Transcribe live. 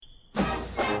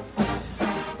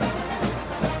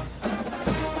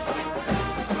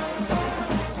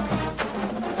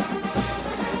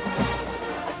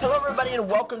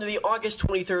welcome to the August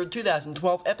 23rd,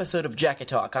 2012 episode of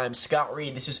JacketTalk. I'm Scott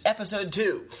Reed. This is episode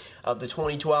 2 of the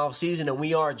 2012 season, and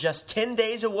we are just 10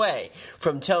 days away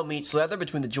from Toe Meets Leather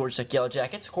between the Georgia Tech Yellow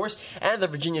Jackets, of course, and the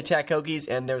Virginia Tech Hokies,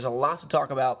 and there's a lot to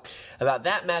talk about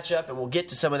that matchup, and we'll get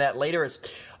to some of that later, as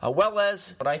well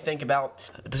as what I think about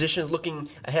the positions looking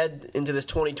ahead into this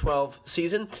 2012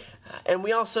 season. And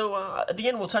we also, at the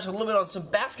end, we'll touch a little bit on some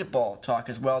basketball talk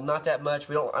as well. Not that much.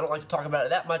 I don't like to talk about it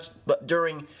that much, but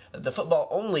during the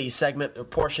football-only segment or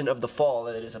portion of the fall,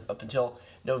 that is up until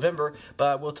November,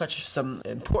 but we'll touch some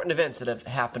important events that have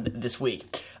happened this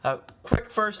week. Quick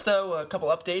first, though, a couple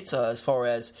updates as far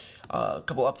as a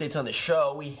couple updates on the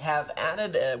show. We have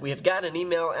got an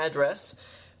email address,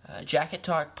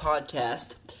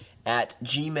 JacketTalkPodcast at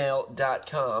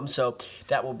gmail.com. So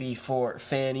that will be for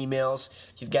fan emails.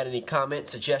 If you've got any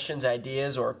comments, suggestions,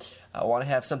 ideas, or want to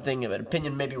have something of an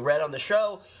opinion maybe read on the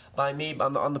show by me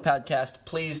on the podcast,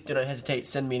 please do not hesitate.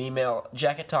 Send me an email,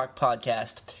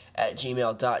 JacketTalkPodcast at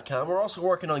gmail.com. We're also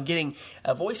working on getting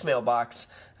a voicemail box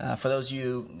for those of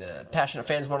you passionate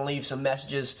fans who want to leave some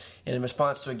messages in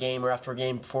response to a game or after a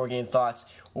game, before a game thoughts.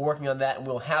 We're working on that, and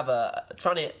we'll try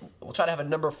to have a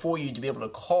number for you to be able to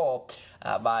call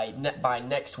by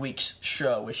next week's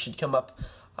show, which should come up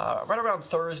right around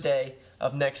Thursday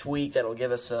of next week. That'll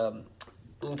give us a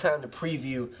little time to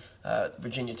preview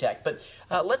Virginia Tech. But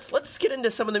let's get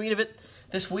into some of the meat of it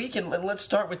this week, and let's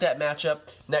start with that matchup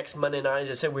next Monday night.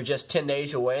 As I said, we're just 10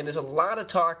 days away, and there's a lot of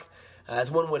talk,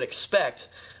 as one would expect,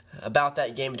 about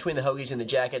that game between the Hokies and the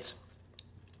Jackets.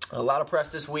 A lot of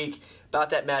press this week about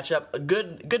that matchup. A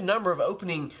good number of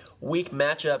opening week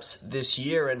matchups this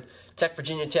year, and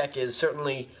Virginia Tech is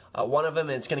certainly one of them,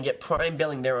 and it's going to get prime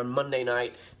billing there on Monday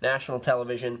night, national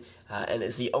television, and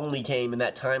is the only game in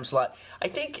that time slot. I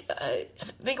think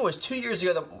it was 2 years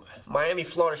ago, the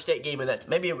Miami-Florida State game,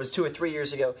 maybe it was 2 or 3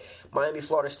 years ago,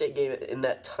 Miami-Florida State game in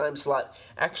that time slot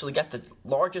actually got the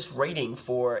largest rating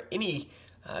for any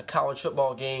college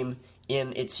football game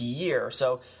in its year.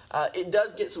 So it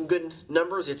does get some good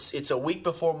numbers. It's a week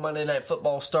before Monday Night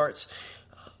Football starts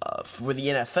for the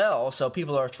NFL, so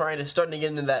people are starting to get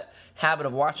into that habit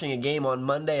of watching a game on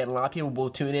Monday, and a lot of people will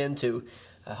tune in to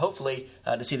hopefully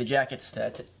to see the Jackets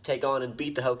take on and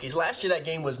beat the Hokies. Last year that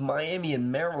game was Miami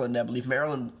and Maryland, I believe.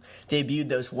 Maryland debuted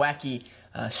those wacky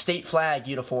state flag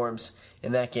uniforms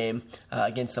in that game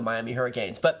against the Miami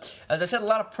Hurricanes. But as I said, a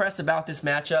lot of press about this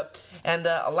matchup, and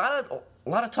a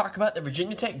lot of talk about the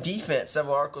Virginia Tech defense.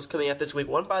 Several articles coming out this week,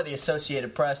 one by the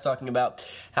Associated Press talking about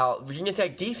how Virginia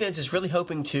Tech defense is really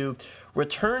hoping to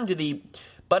return to the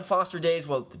Bud Foster days.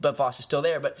 Well, Bud Foster's still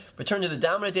there, but return to the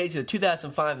dominant days of the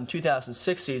 2005 and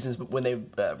 2006 seasons when they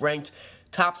ranked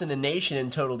tops in the nation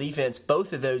in total defense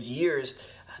both of those years.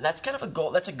 That's kind of a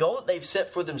goal. That's a goal that they've set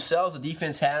for themselves, the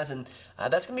defense has, and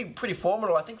that's going to be pretty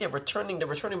formidable. I think they're returning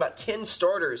about 10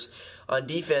 starters on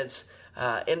defense,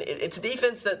 and it's a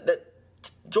defense that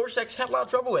Georgia Tech's had a lot of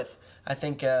trouble with. I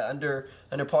think under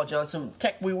Paul Johnson,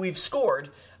 Tech we've scored.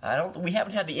 We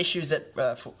haven't had the issues that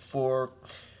for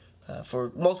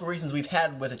multiple reasons we've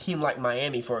had with a team like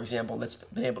Miami, for example, that's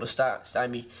been able to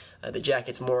stymie the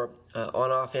Jackets more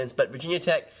on offense. But Virginia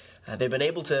Tech, they've been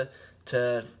able to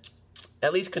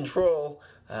at least control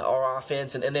our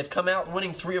offense, and they've come out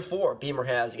winning 3 or 4. Beamer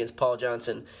has against Paul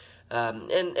Johnson.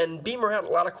 And Beamer had a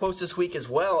lot of quotes this week as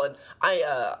well, and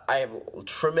I have a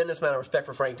tremendous amount of respect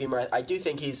for Frank Beamer. I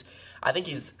think he's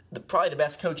probably the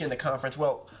best coach in the conference.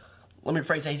 Well, let me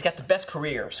rephrase that. He's got the best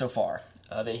career so far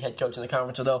of any head coach in the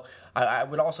conference, although I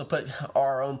would also put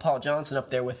our own Paul Johnson up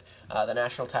there with the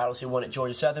national titles he won at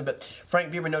Georgia Southern. But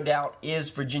Frank Beamer, no doubt, is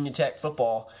Virginia Tech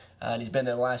football, and he's been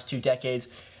there the last 2 decades.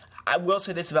 I will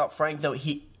say this about Frank, though.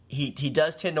 He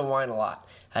does tend to whine a lot.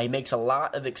 He makes a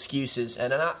lot of excuses,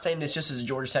 and I'm not saying this just as a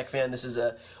Georgia Tech fan. This is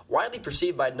widely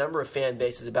perceived by a number of fan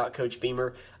bases about Coach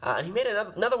Beamer. And he made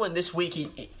another one this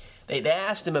week. They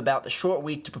asked him about the short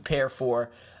week to prepare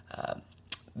for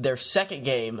their second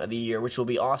game of the year, which will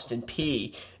be Austin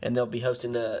Peay, and they'll be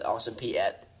hosting the Austin Peay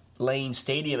at Lane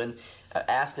Stadium, and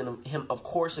asking him, of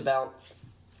course, about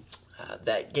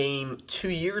that game 2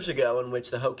 years ago in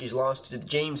which the Hokies lost to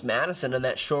James Madison in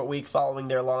that short week following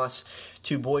their loss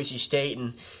to Boise State.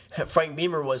 And Frank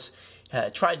Beamer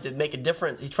tried to make a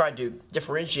difference. He tried to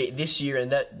differentiate this year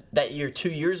and that year 2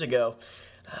 years ago,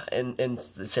 and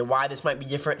say why this might be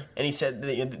different. And he said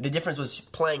the difference was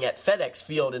playing at FedEx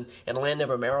Field in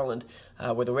Landover, Maryland,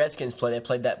 where the Redskins play. They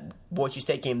played that Boise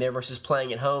State game there versus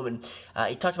playing at home. And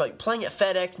he talked about playing at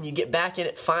FedEx and you get back in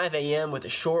at 5 a.m. with a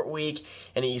short week.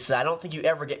 And he said, I don't think you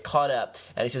ever get caught up.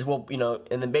 And he says, well,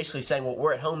 and then basically saying, well,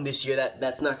 we're at home this year.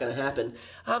 That's not going to happen.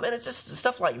 And it's just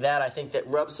stuff like that, I think, that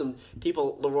rubs some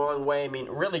people the wrong way. I mean,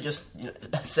 really just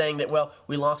saying that, well,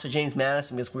 we lost to James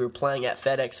Madison because we were playing at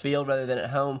FedEx Field rather than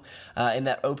at home in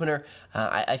that opener.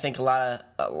 I think a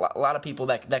lot of people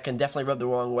that can definitely rub the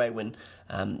wrong way when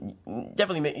when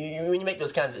you make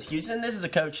those kinds of excuses. And this is a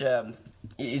coach,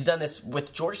 he's done this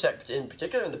with Georgia Tech in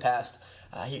particular in the past.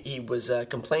 He was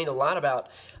complained a lot about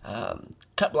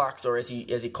cut blocks, or as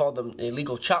he called them,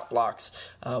 illegal chop blocks,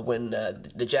 when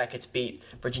the Jackets beat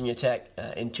Virginia Tech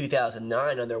in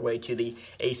 2009 on their way to the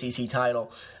ACC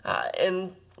title.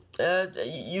 And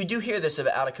you do hear this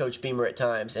out of Coach Beamer at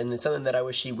times, and it's something that I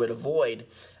wish he would avoid.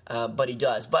 But he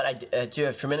does. But I do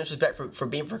have tremendous respect for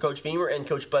Coach Beamer and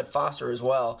Coach Bud Foster as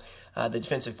well, the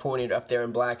defensive coordinator up there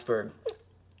in Blacksburg.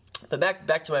 But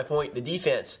back to my point, the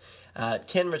defense,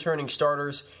 10 returning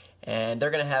starters, and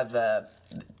they're going to have the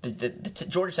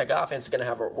Georgia Tech offense is going to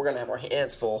have we're going to have our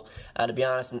hands full, to be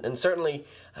honest, and certainly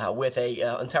with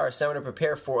a entire summer to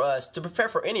prepare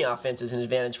for any offense is an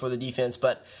advantage for the defense.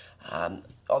 But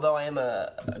although I am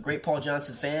a great Paul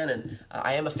Johnson fan, and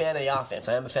I am a fan of the offense,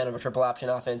 I am a fan of a triple option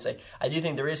offense, I do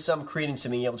think there is some credence to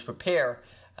being able to prepare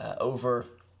over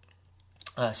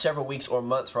several weeks or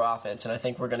months for offense, and I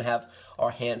think we're going to have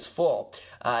our hands full.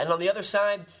 And on the other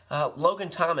side, Logan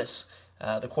Thomas,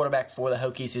 the quarterback for the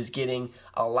Hokies, is getting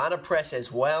a lot of press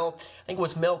as well. I think it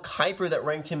was Mel Kiper that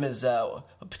ranked him as a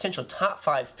potential top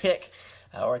 5 pick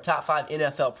or a top 5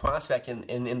 NFL prospect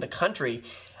in the country.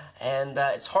 And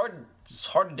it's hard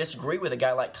to disagree with a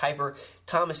guy like Kiper.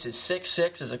 Thomas is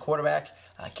 6'6" as a quarterback,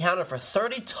 accounted for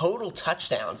 30 total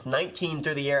touchdowns, 19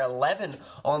 through the air, 11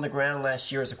 on the ground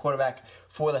last year as a quarterback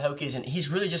for the Hokies. And he's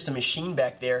really just a machine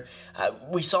back there.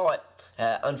 We saw it,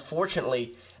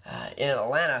 unfortunately, in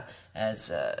Atlanta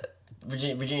as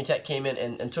Virginia Tech came in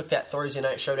and took that Thursday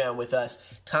night showdown with us.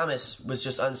 Thomas was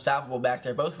just unstoppable back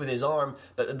there, both with his arm,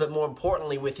 but more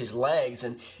importantly with his legs.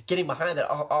 And getting behind that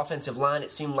offensive line,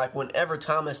 it seemed like whenever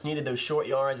Thomas needed those short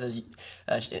yards,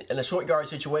 in a short yard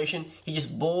situation, he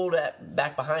just bulled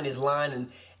back behind his line,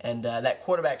 and that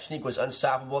quarterback sneak was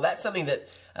unstoppable. That's something that,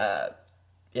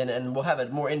 and we'll have a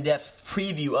more in-depth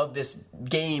preview of this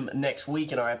game next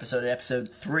week in our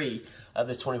episode 3 of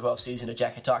this 2012 season of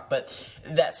Jacket Talk. But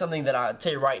that's something that I'll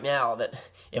tell you right now, that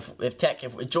if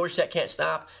Georgia Tech can't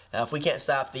stop, if we can't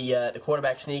stop the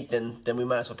quarterback sneak, then we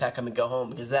might as well pack them and go home,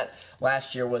 because that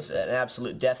last year was an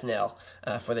absolute death knell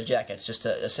for the Jackets. Just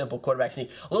a simple quarterback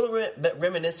sneak. A little bit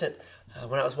reminiscent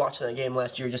when I was watching that game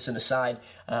last year, just an aside,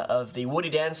 of the Woody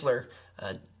Dantzler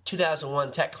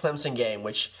 2001 Tech Clemson game,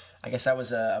 which I guess I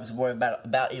was a boy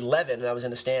about 11, and I was in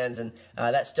the stands, and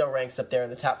that still ranks up there in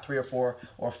the top 3 or 4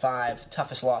 or 5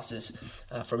 toughest losses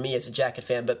for me as a Jacket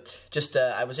fan. But just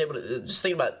I was able to just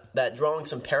think about that, drawing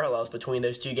some parallels between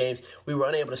those two games. We were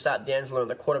unable to stop Dantzler on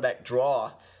the quarterback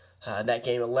draw that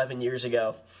game 11 years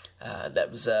ago.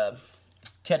 That was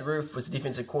Ted Roof was the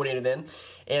defensive coordinator then,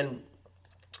 and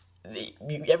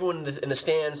everyone in the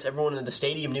stands, everyone in the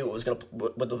stadium knew what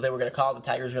they were going to call. The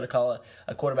Tigers were going to call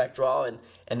a quarterback draw,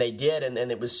 and they did, and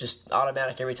it was just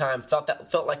automatic every time.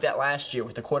 Felt like that last year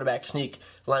with the quarterback sneak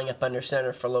lining up under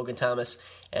center for Logan Thomas,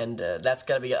 and that's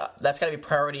got to be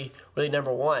priority really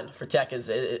number one for Tech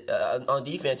on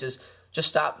defense, is just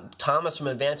stop Thomas from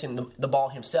advancing the ball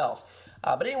himself.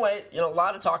 But anyway, a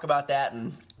lot of talk about that,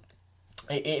 and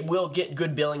it will get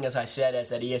good billing, as I said, as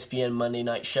that ESPN Monday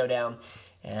Night Showdown.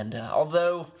 And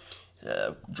although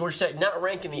Georgia Tech not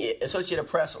ranked in the Associated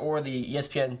Press or the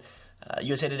ESPN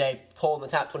USA Today poll in the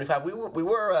top 25, we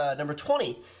were number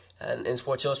 20 in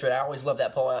Sports Illustrated. I always love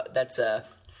that poll. That's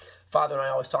Father and I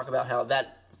always talk about how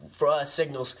that for us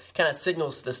signals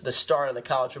the start of the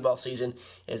college football season.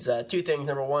 Is two things.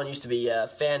 Number one, used to be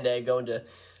fan day, going to.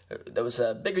 That was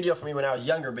a bigger deal for me when I was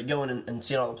younger, but going and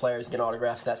seeing all the players and getting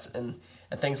autographs, and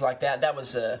things like that. That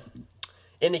was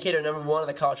indicator number one of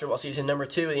the college football season. Number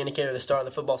two, the indicator of the start of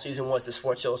the football season was the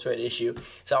Sports Illustrated issue.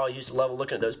 So I always used to love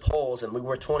looking at those polls, and we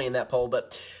were 20 in that poll,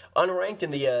 but unranked in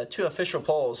the two official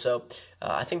polls. So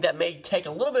I think that may take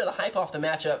a little bit of the hype off the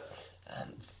matchup,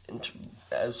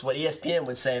 as what ESPN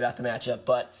would say about the matchup,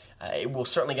 but it will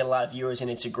certainly get a lot of viewers, and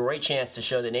it's a great chance to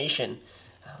show the nation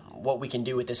what we can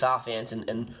do with this offense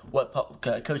and what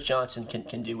Coach Johnson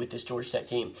can do with this Georgia Tech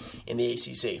team in the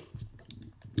ACC.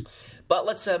 But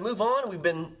let's move on.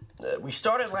 We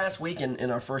started last week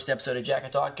in our first episode of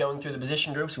Jacket Talk going through the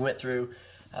position groups. We went through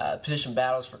position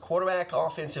battles for quarterback,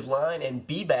 offensive line, and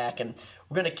B-back. And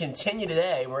we're going to continue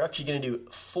today. We're actually going to do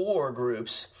 4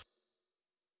 groups.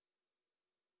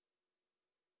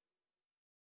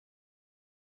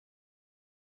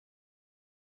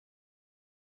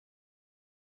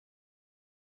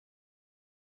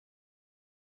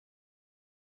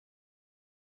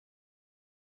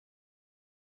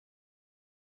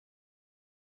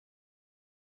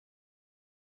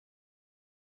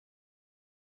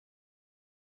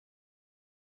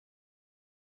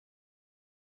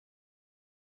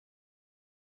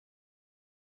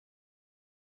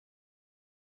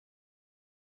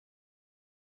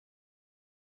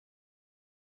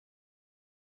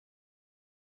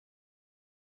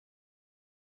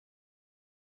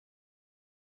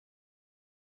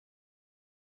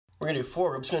 We're going to do 4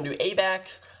 groups. We're going to do A-back,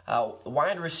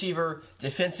 wide receiver,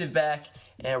 defensive back,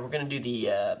 and we're going to do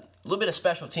the little bit of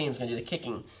special teams. We're going to do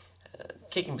the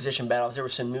kicking position battles. There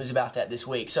was some news about that this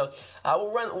week. So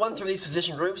we'll run through these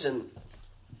position groups, and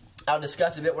I'll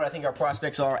discuss a bit what I think our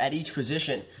prospects are at each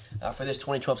position for this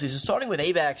 2012 season. Starting with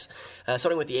A-backs,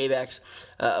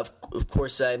 of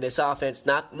course, in this offense,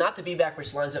 not the B-back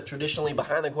which lines up traditionally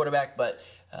behind the quarterback, but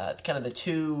kind of the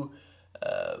 2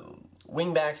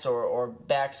 wingbacks or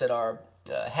backs that are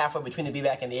halfway between the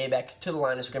B-back and the A-back to the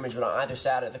line of scrimmage, but on either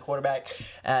side of the quarterback.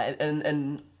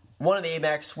 And one of the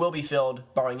A-backs will be filled,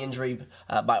 barring injury,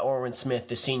 by Orwin Smith,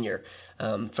 the senior,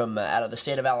 from out of the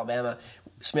state of Alabama.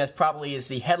 Smith probably is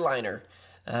the headliner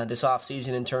this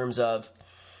offseason in terms of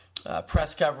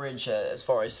press coverage as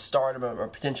far as stardom or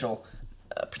potential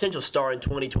star in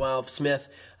 2012. Smith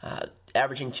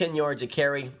averaging 10 yards a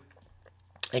carry,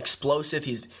 explosive.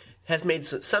 Has made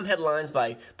some headlines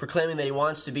by proclaiming that he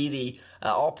wants to be the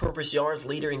all-purpose yards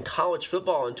leader in college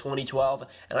football in 2012.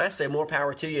 And I say more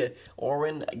power to you,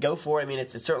 Orwin. Go for it. I mean,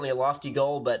 it's certainly a lofty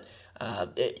goal, but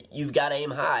you've got to aim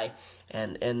high.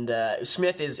 And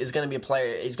Smith is going to be a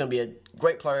player. He's going to be a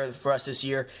great player for us this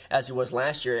year, as he was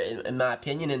last year, in my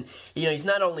opinion. And he's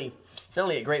not only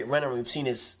a great runner. We've seen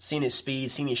his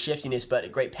speed, seen his shiftiness, but a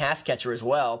great pass catcher as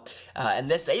well. And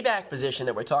this A-back position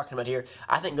that we're talking about here,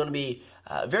 I think, going to be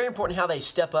very important how they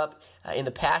step up in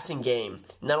the passing game,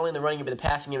 not only in the running game, but the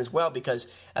passing game as well, because,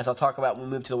 as I'll talk about when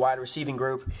we move to the wide receiving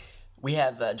group, we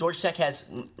have Georgia Tech has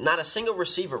not a single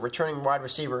receiver, returning wide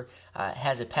receiver,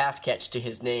 has a pass catch to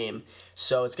his name.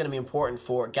 So it's going to be important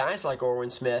for guys like Orwin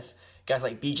Smith, guys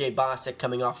like B.J. Bostic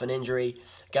coming off an injury,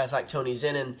 guys like Tony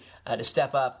Zennon to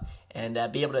step up and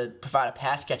be able to provide a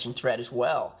pass-catching threat as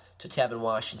well to Tevin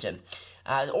Washington.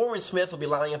 Orwin Smith will be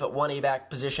lining up at 1 A-back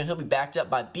position. He'll be backed up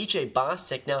by B.J.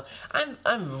 Bostic. Now,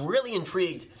 I'm really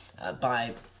intrigued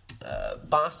by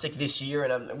Bostic this year,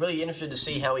 and I'm really interested to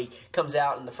see how he comes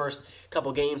out in the first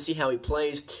couple games, see how he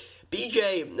plays.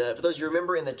 B.J., for those of you who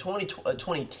remember, in the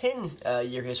 2010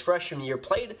 year, his freshman year,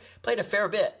 played a fair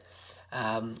bit.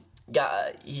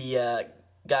 Got a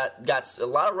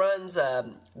lot of runs.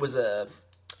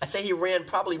 I say he ran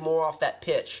probably more off that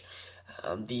pitch,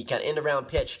 the kind of end-around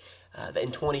pitch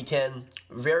in 2010.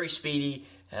 Very speedy,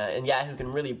 and guy who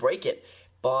can really break it.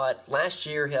 But last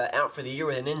year, out for the year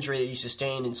with an injury that he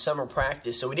sustained in summer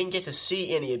practice, so we didn't get to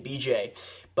see any of BJ.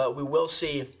 But we will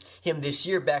see him this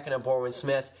year backing up Orwin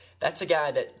Smith. That's a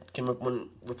guy that can, when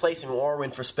replacing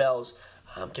Orwin for spells,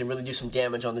 can really do some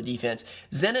damage on the defense.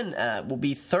 Zennon will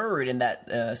be third in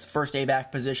that first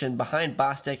A-back position, behind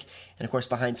Bostic and, of course,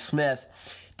 behind Smith.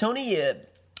 Tony,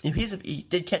 he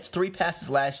did catch 3 passes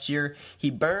last year. He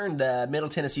burned Middle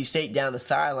Tennessee State down the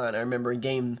sideline, I remember, in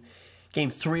game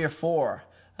 3 or 4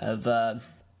 of that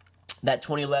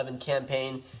 2011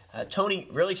 campaign. Tony,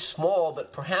 really small,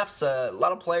 but perhaps a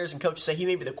lot of players and coaches say he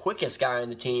may be the quickest guy on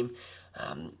the team.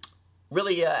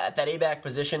 Really at that A-back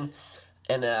position.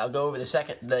 And I'll go over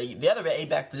the other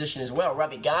A-back position as well.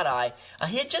 Robbie Godai,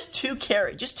 he had just two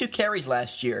carries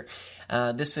last year.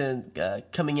 This is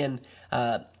coming in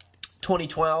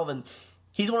 2012, and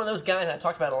he's one of those guys I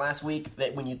talked about it last week.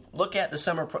 That when you look at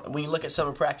summer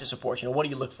practice reports, what do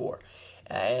you look for?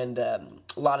 And a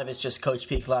lot of it's just coach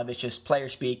speak, a lot of it's just player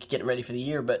speak, getting ready for the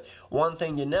year. But one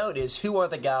thing to note is who are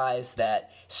the guys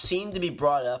that seem to be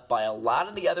brought up by a lot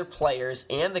of the other players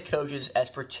and the coaches as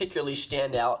particularly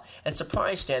standout and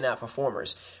surprise standout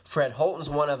performers. Fred Holton's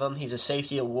one of them. He's a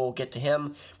safety, and we'll get to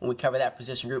him when we cover that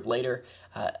position group later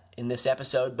in this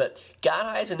episode. But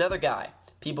Godai is another guy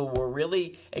people were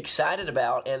really excited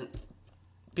about, and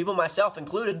people, myself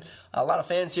included, a lot of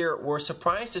fans here were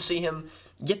surprised to see him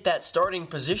get that starting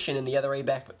position in the other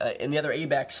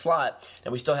A-back slot.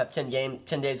 And we still have 10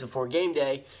 days before game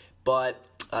day, but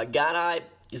Godai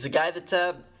is a guy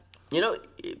that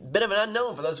bit of an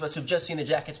unknown for those of us who've just seen the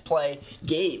Jackets play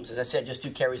games. As I said, just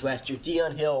 2 carries last year.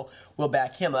 Deion Hill will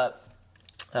back him up.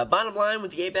 Bottom line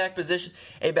with the A-back position,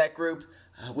 A-back group,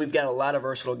 we've got a lot of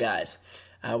versatile guys.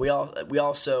 We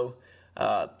also,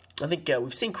 I think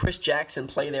we've seen Chris Jackson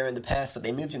play there in the past, but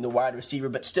they moved him to wide receiver.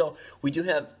 But still, we're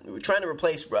trying to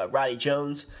replace Roddy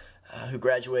Jones, who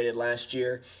graduated last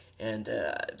year. And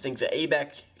I think the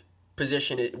A-back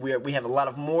position, we have a lot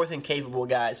of more than capable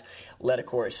guys, led, of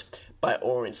course, by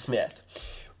Orrin Smith.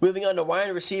 Moving on to wide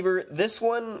receiver, this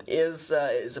one is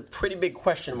a pretty big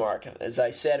question mark. As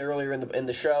I said earlier in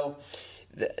the show,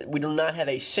 we do not have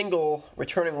a single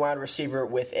returning wide receiver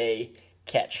with a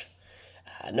catch.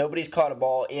 Nobody's caught a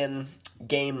ball in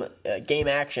game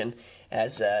action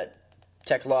as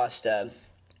Tech lost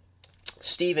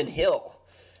Stephen Hill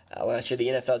last year, the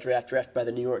NFL draft drafted by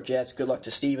the New York Jets. Good luck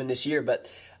to Stephen this year, but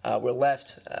we're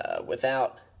left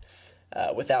without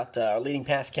our leading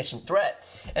pass-catching threat.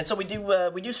 And so we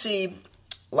do see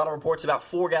a lot of reports about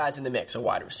 4 guys in the mix, a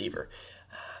wide receiver.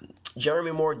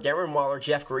 Jeremy Moore, Darren Waller,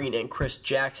 Jeff Green, and Chris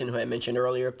Jackson, who I mentioned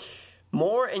earlier.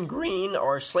 Moore and Green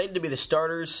are slated to be the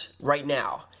starters right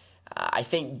now. I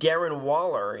think Darren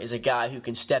Waller is a guy who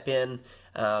can step in,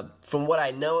 from what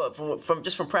I know,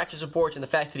 from practice reports and the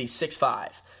fact that he's 6'5",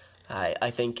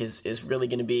 I think is really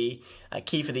going to be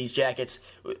key for these Jackets.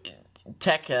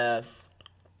 Tech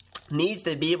needs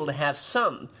to be able to have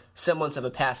some semblance of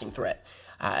a passing threat.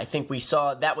 I think we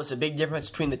saw that was a big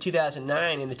difference between the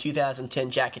 2009 and the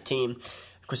 2010 Jacket team.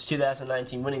 Of course,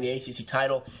 2019 winning the ACC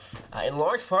title, in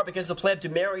large part because of the play of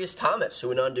Demaryius Thomas, who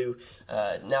went on to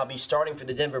now be starting for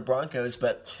the Denver Broncos.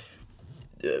 But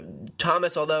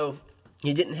Thomas, although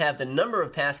he didn't have the number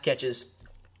of pass catches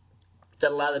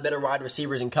that a lot of the better wide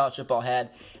receivers in college football had,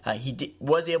 he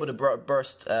was able to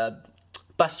bust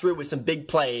through with some big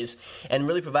plays and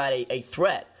really provide a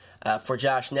threat for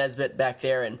Josh Nesbitt back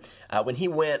there. And when he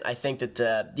went, I think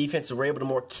that defenses were able to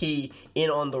more key in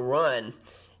on the run.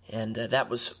 And that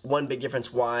was one big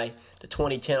difference why the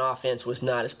 2010 offense was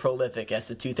not as prolific as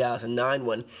the 2009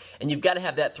 one. And you've got to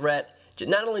have that threat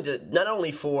not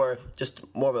only for just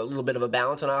more of a little bit of a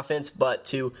balance on offense, but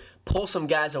to pull some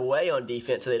guys away on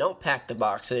defense so they don't pack the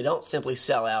box, so they don't simply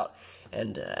sell out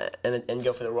and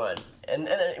go for the run. And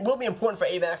it will be important for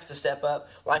A-backs to step up,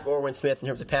 like Orrin Smith in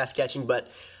terms of pass catching. But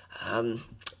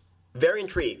very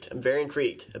intrigued. I'm very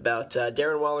intrigued about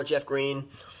Darren Waller, Jeff Green,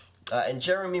 and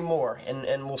Jeremy Moore,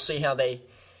 and we'll see how they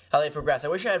progress. I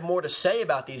wish I had more to say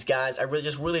about these guys. I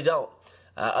really don't,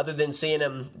 other than seeing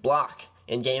them block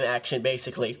in game action.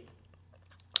 Basically,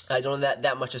 I don't have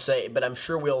that much to say, but I'm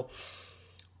sure we'll,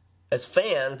 as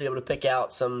fans, be able to pick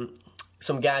out some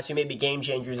guys who may be game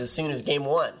changers as soon as game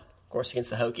 1, of course, against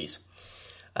the Hokies.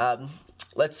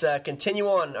 Let's continue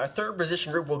on. Our third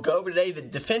position group will go over today, the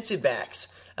defensive backs.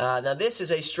 Now, this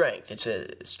is a strength,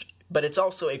 but it's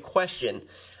also a question,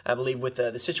 I believe, with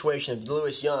the situation of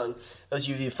Lewis Young. Those of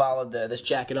you who followed this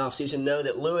Jacket offseason know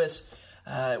that Lewis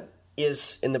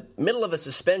is in the middle of a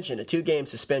 2-game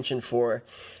suspension for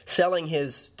selling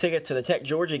his ticket to the Tech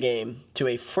Georgia game to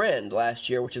a friend last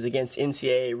year, which is against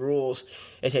NCAA rules.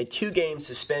 It's a 2-game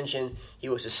suspension. He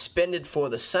was suspended for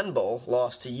the Sun Bowl,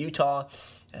 lost to Utah,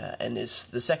 and the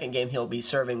second game he'll be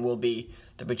serving will be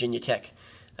the Virginia Tech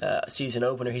season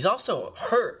opener. He's also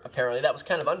hurt, apparently. That was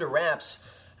kind of under wraps.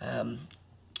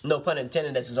 No pun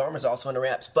intended, as his arm is also under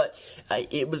wraps. But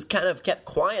it was kind of kept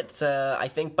quiet, I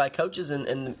think, by coaches,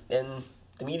 and the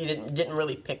media didn't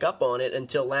really pick up on it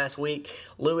until last week.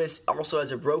 Lewis also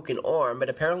has a broken arm, but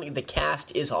apparently the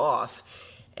cast is off,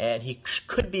 and he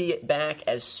could be back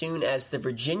as soon as the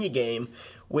Virginia game,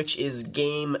 which is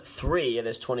Game 3 of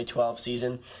this 2012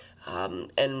 season.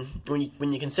 And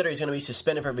when you consider he's going to be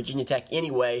suspended for Virginia Tech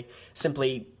anyway,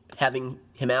 simply having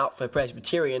him out for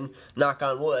Presbyterian, knock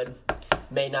on wood,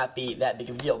 may not be that big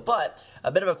of a deal. But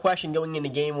a bit of a question going into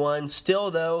Game 1.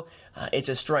 Still, though, it's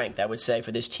a strength, I would say,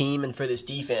 for this team and for this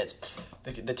defense.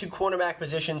 The 2 cornerback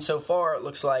positions so far, it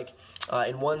looks like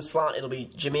in one slot it'll be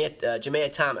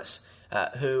Jamea Thomas,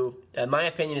 who, in my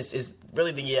opinion, is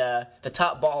really the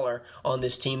top baller on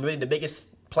this team, really the biggest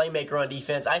playmaker on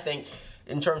defense, I think,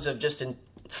 in terms of just in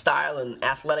style and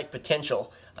athletic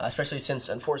potential, especially since,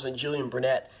 unfortunately, Julian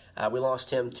Burnett, we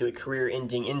lost him to a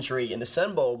career-ending injury in the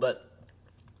Sun Bowl. But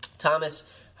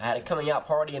Thomas had a coming-out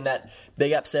party in that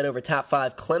big upset over top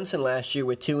 5 Clemson last year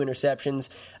with 2 interceptions.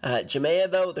 Jamea,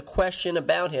 though, the question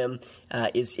about him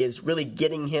is really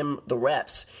getting him the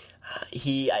reps.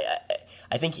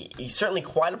 I think he's certainly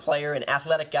quite a player, an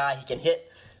athletic guy. He can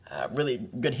hit, really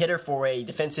good hitter for a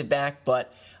defensive back,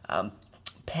 but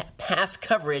pass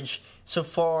coverage so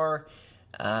far,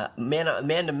 man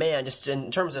to man, just in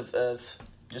terms of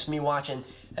just me watching,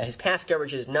 his pass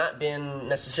coverage has not been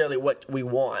necessarily what we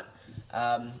want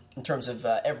in terms of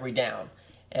every down.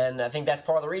 And I think that's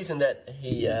part of the reason that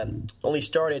he only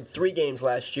started 3 games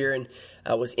last year and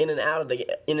was in and out of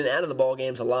the ball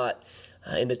games a lot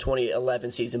in the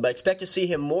 2011 season. But expect to see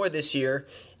him more this year,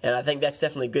 and I think that's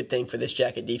definitely a good thing for this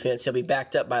Jacket defense. He'll be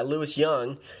backed up by Lewis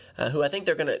Young, who I think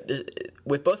they're going to,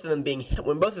 with both of them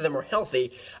when both of them are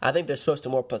healthy, I think they're supposed to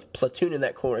more platoon in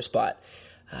that corner spot.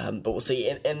 But we'll see.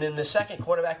 And then the second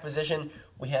quarterback position,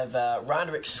 we have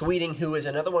Roderick Sweeting, who is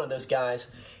another one of those guys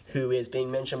who is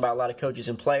being mentioned by a lot of coaches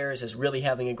and players as really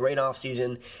having a great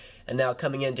offseason. And now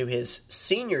coming into his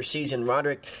senior season,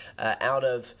 Roderick out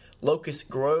of Locust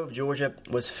Grove, Georgia,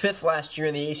 was 5th last year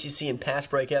in the ACC in pass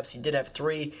breakups. He did have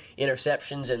 3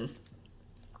 interceptions, and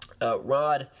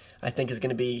Rod, I think, is going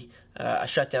to be a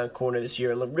shutdown corner this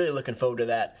year, and really looking forward to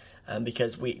that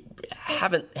because we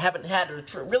haven't had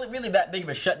really that big of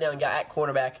a shutdown guy at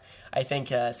cornerback, I think,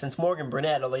 since Morgan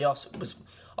Burnett, although he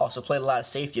also played a lot of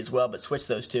safety as well, but switched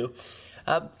those two.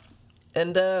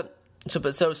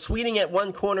 So Sweeting at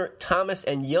one corner, Thomas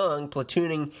and Young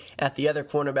platooning at the other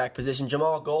cornerback position.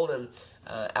 Jamal Golden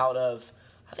out of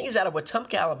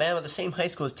Wetumpka, Alabama, the same high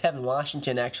school as Tevin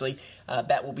Washington, actually.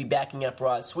 That will be backing up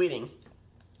Rod Sweeting.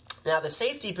 Now, the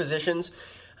safety positions,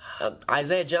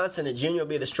 Isaiah Johnson at junior will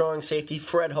be the strong safety.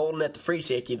 Fred Holden at the free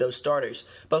safety, those starters.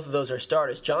 Both of those are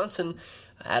starters. Johnson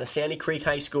out of Sandy Creek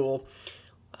High School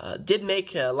did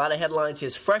make a lot of headlines.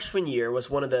 His freshman year was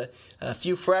one of the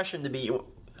few freshmen to be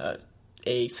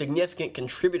a significant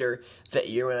contributor that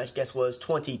year, and I guess was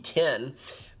 2010.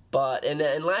 But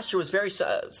and last year was very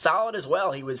solid as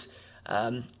well. He was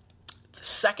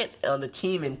second on the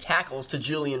team in tackles to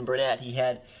Julian Burnett. He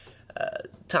had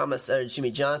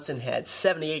Johnson had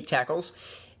 78 tackles,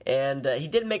 and he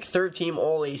did make third team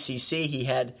All ACC. He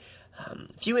had a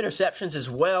few interceptions as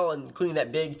well, including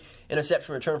that big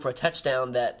interception return for a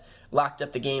touchdown that locked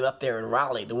up the game up there in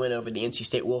Raleigh, the win over the NC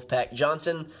State Wolfpack.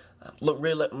 Johnson,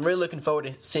 really looking forward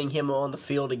to seeing him on the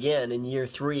field again in year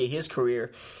 3 of his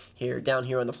career down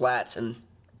here on the flats. And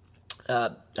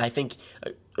I think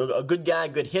a good guy,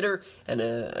 good hitter, and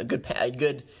a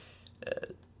good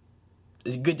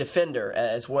defender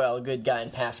as well, a good guy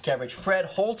in pass coverage. Fred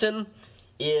Holton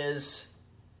is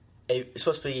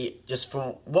supposed to be, just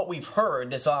from what we've heard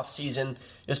this offseason,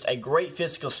 just a great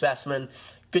physical specimen,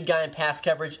 good guy in pass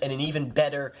coverage, and an even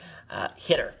better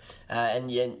hitter.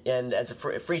 And as a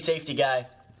free safety guy,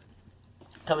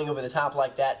 coming over the top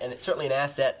like that, and it's certainly an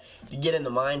asset to get in the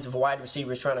minds of wide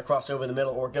receivers trying to cross over the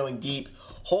middle or going deep.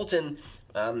 Holton,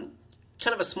 kind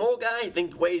of a small guy, I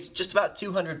think weighs just about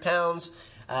 200 pounds.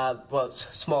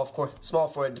 It's small, of course, small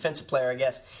for a defensive player, I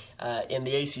guess, in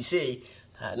the ACC.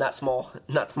 Not small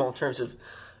in terms of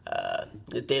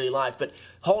daily life. But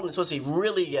Holden is supposed to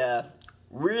be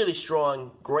really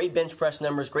strong, great bench press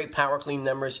numbers, great power clean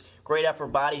numbers, great upper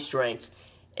body strength.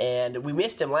 And we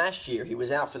missed him last year. He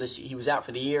was out for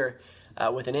the year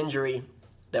with an injury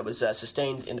that was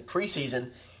sustained in the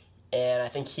preseason. And I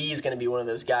think he's going to be one of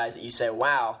those guys that you say,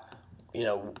 wow,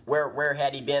 where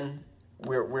had he been?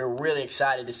 We're really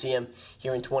excited to see him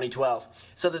here in 2012.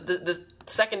 So the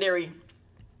secondary,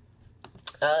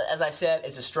 as I said,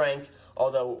 is a strength,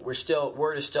 although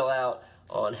word is still out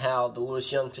on how the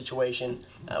Lewis Young situation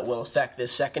will affect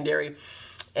this secondary.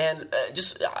 And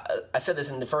I said this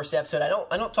in the first episode, I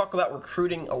don't talk about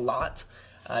recruiting a lot.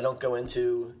 I don't go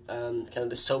into kind of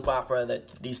the soap opera that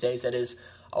these days that is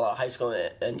a lot of high school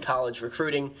and college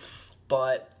recruiting.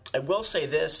 But I will say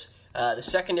this, the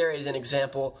secondary is an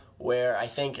example where I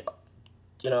think,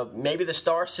 maybe the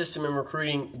star system in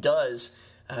recruiting does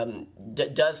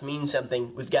mean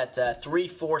something. We've got 3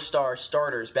 4-star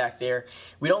starters back there.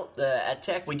 We don't, at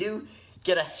Tech, we do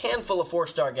get a handful of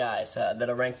 4-star guys that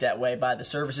are ranked that way by the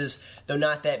services, though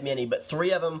not that many, but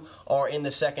 3 of them are in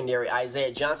the secondary.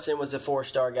 Isaiah Johnson was a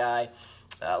 4-star guy.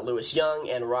 Lewis Young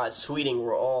and Rod Sweeting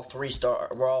were all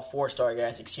 4-star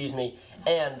guys,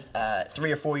 and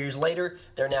 3 or 4 years later,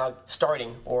 they're now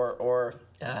starting or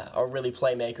are really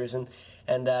playmakers, and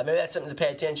maybe that's something to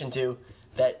pay attention to.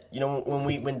 That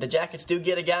when the Jackets do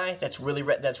get a guy that's really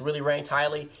ranked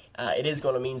highly, it is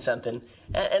going to mean something.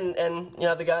 And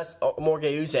the guys,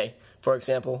 Morgan Uze, for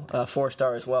example,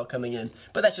 4-star as well coming in.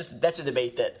 But that's a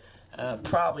debate that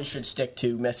probably should stick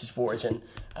to message boards and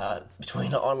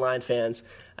between online fans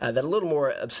that are a little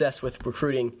more obsessed with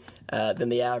recruiting than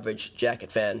the average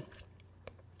Jacket fan.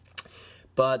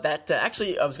 But that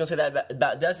actually, I was going to say that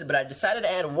about does it. But I decided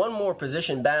to add one more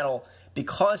position battle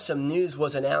because some news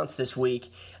was announced this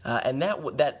week, and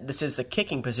that this is the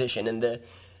kicking position. And the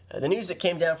news that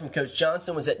came down from Coach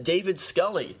Johnson was that David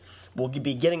Scully will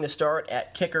be getting the start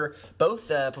at kicker, both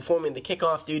performing the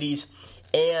kickoff duties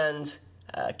and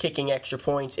kicking extra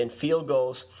points and field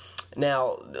goals.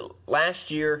 Now,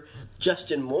 last year,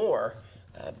 Justin Moore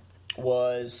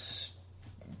was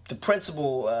the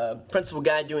principal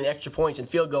guy doing extra points and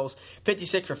field goals,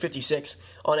 56 for 56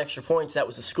 on extra points. That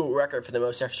was a school record for the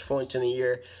most extra points in the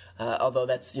year. Although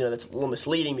that's a little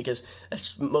misleading because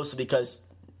that's mostly because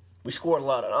we scored a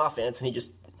lot on offense and he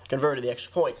just converted the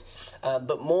extra points.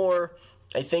 But Moore,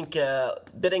 I think, a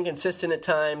bit inconsistent at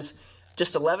times.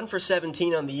 Just 11 for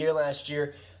 17 on the year last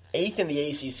year, 8th in the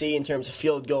ACC in terms of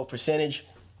field goal percentage.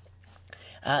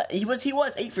 He was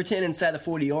 8 for 10 inside the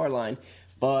 40-yard line,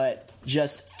 but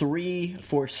just 3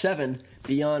 for 7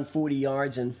 beyond 40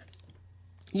 yards. And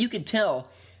you could tell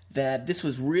that this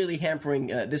was really hampering,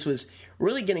 this was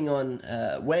really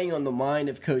weighing on the mind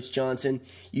of Coach Johnson.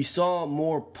 You saw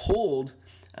Moore pulled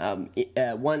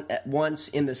once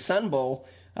in the Sun Bowl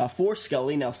for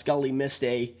Scully. Now, Scully missed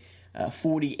a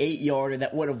 48-yarder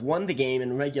that would have won the game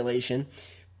in regulation.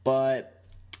 But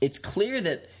it's clear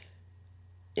that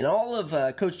in all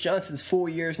of Coach Johnson's 4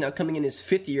 years, now coming in his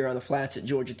 5th year on the flats at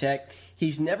Georgia Tech,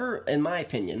 he's never, in my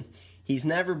opinion, he's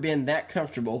never been that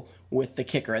comfortable with the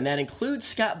kicker. And that includes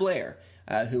Scott Blair,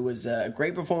 who was a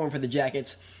great performer for the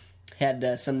Jackets,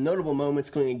 had some notable moments,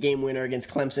 including a game winner against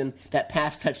Clemson, that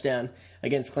pass touchdown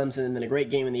against Clemson, and then a great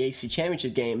game in the ACC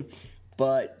Championship game.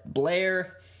 But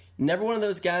Blair, never one of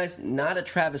those guys, not a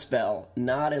Travis Bell,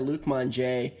 not a Luke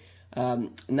Monjay,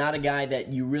 not a guy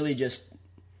that you really just...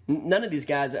 None of these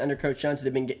guys under Coach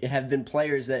Johnson have been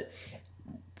players that,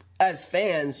 as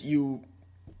fans, you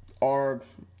are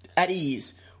at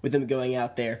ease with them going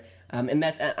out there. And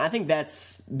I think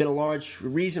that's been a large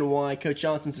reason why Coach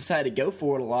Johnson's decided to go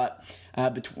for it a lot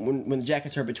when the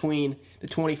Jackets are between the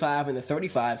 25 and the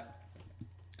 35,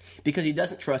 because he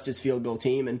doesn't trust his field goal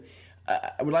team. And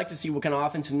I would like to see what kind of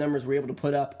offensive numbers we're able to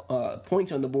put up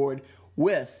points on the board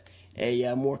with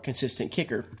a more consistent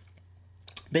kicker.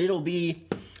 But it'll be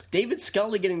David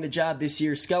Scully getting the job this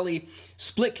year. Scully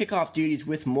split kickoff duties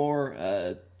with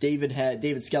Moore.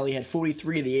 David Scully had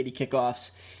 43 of the 80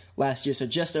 kickoffs last year, so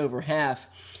just over half.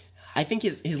 I think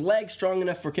his leg's strong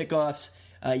enough for kickoffs.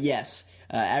 Yes,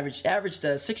 averaged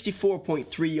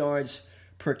 64.3 yards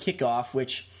per kickoff,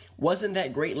 which wasn't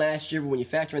that great last year. But when you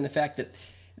factor in the fact that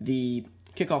the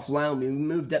kickoff line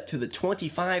moved up to the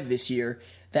 25 this year,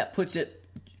 that puts it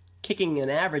kicking an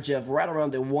average of right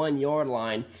around the 1 yard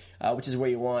line, which is where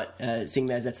you want, seeing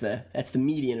as that's the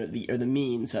median or the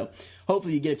mean. So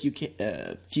hopefully you get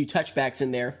a few touchbacks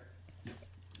in there.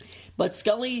 But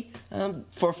Scully,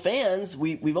 for fans,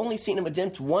 we've only seen him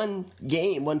attempt one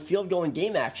field goal in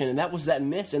game action, and that was that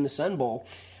miss in the Sun Bowl.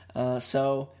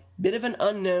 So bit of an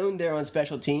unknown there on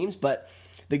special teams. But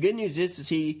the good news is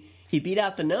he beat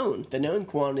out the known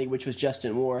quantity, which was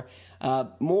Justin Moore.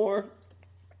 Moore,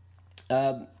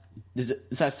 as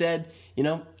I said,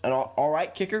 an all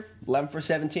right kicker, 11 for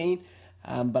 17.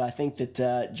 But I think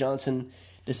that Johnson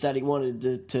decided he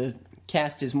wanted to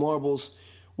cast his marbles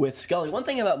with Scully. One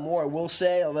thing about Moore, I will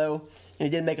say, although he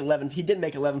did make 11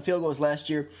 field goals last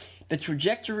year, the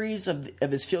trajectories of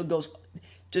his field goals,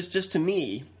 just to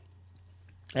me,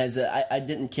 as I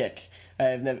didn't kick.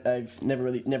 I've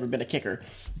never been a kicker,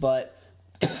 but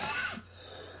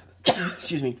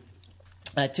excuse me.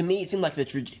 To me, it seemed like the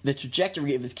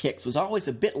trajectory of his kicks was always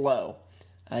a bit low.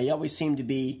 He always seemed to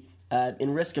be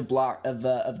in risk of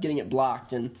getting it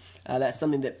blocked, and that's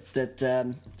something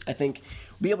that I think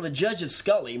we'll be able to judge of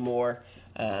Scully more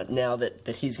now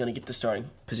that he's going to get the starting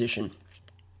position.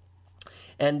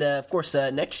 And of course,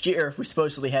 next year we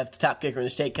supposedly have the top kicker in the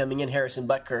state coming in, Harrison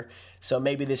Butker. So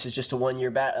maybe this is just a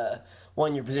one-year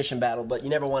position battle, but you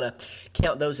never want to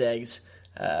count those eggs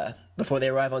before they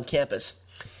arrive on campus.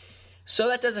 So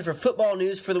that does it for football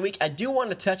news for the week. I do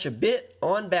want to touch a bit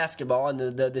on basketball, and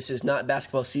this is not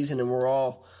basketball season, and we're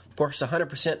all, of course,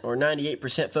 100% or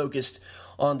 98% focused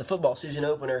on the football season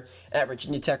opener at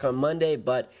Virginia Tech on Monday.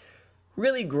 But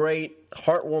really great,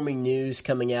 heartwarming news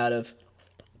coming out of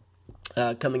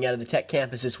the Tech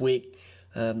campus this week.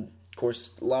 Of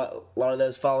course, a lot of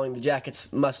those following the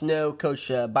Jackets must know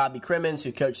Coach Bobby Crimmins,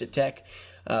 who coached at Tech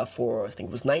for, I think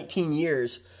it was 19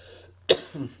 years,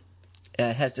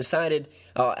 has decided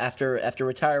after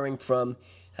retiring from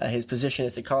his position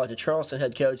as the College of Charleston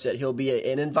head coach that he'll be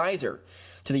an advisor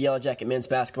to the Yellow Jacket men's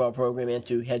basketball program and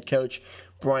to head coach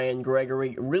Brian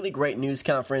Gregory. Really great news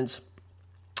conference.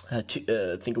 I think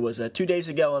it was 2 days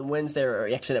ago on Wednesday, or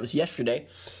actually that was yesterday.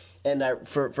 And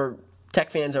for Tech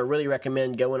fans, I really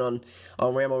recommend going on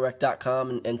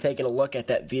RambleWreck.com and taking a look at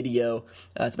that video.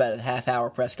 It's about a half-hour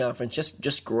press conference.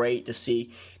 Just great to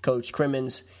see Coach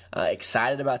Crimmins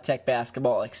excited about Tech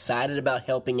basketball, excited about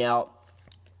helping out.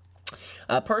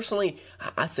 Personally,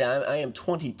 I say I am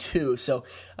 22, so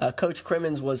Coach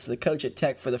Crimmins was the coach at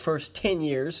Tech for the first 10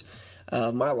 years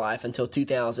of my life until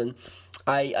 2000.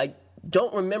 I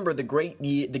don't remember the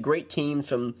great teams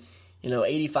from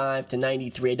 85 to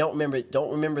 93. I don't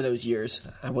remember those years.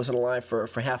 I wasn't alive for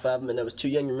half of them, and I was too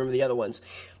young to remember the other ones.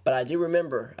 But I do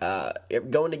remember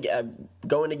going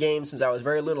to games since I was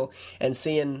very little and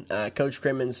seeing Coach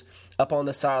Crimmins up on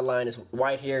the sideline, his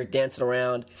white hair dancing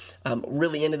around,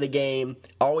 really into the game.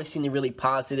 Always seemed a really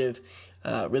positive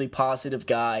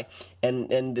guy.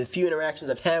 And the few interactions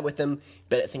I've had with him,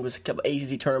 but I think it was a couple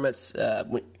ACC tournaments.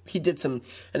 He did some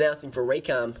announcing for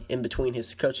Raycom in between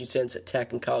his coaching stints at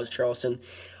Tech and College Charleston.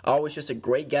 Always just a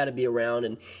great guy to be around,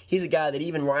 and he's a guy that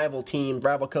even rival teams,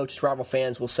 rival coaches, rival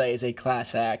fans will say is a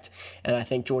class act. And I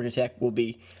think Georgia Tech will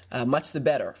be much the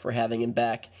better for having him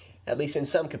back, at least in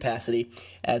some capacity,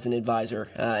 as an advisor.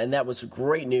 And that was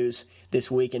great news this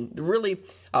week. And really,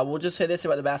 I will just say this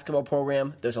about the basketball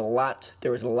program. There was a lot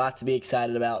to be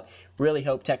excited about. Really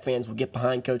hope Tech fans will get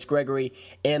behind Coach Gregory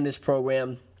and this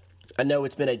program. I know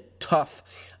it's been a tough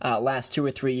last 2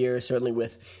 or 3 years, certainly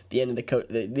with the end of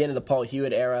the Paul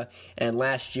Hewitt era, and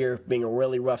last year being a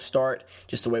really rough start,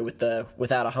 just the way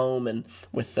without a home and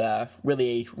with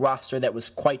really a roster that was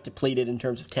quite depleted in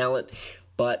terms of talent.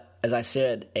 But as I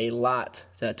said, a lot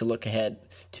to look ahead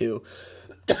to,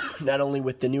 not only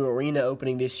with the new arena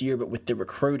opening this year, but with the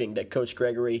recruiting that Coach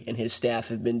Gregory and his staff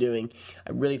have been doing.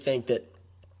 I really think that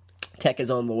Tech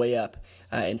is on the way up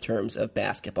in terms of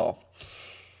basketball.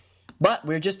 But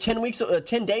we're just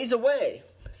 10 days away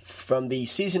from the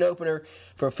season opener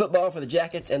for football for the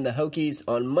Jackets and the Hokies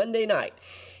on Monday night.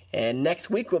 And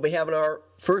next week we'll be having our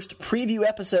first game preview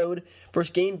episode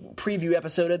of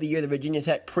the year, the Virginia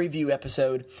Tech preview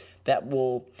episode that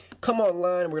will come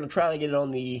online. We're going to try to get it on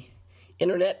the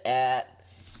internet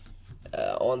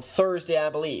on Thursday, I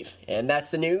believe. And that's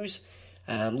the news.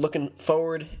 I'm looking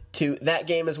forward to that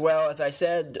game as well. As I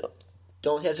said,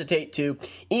 don't hesitate to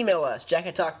email us,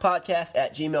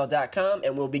 JacketTalkPodcast@gmail.com,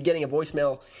 and we'll be getting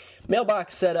a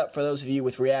mailbox set up for those of you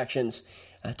with reactions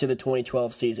to the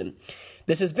 2012 season.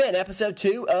 This has been episode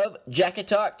 2 of Jacket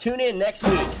Talk. Tune in next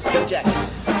week. Go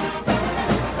Jackets.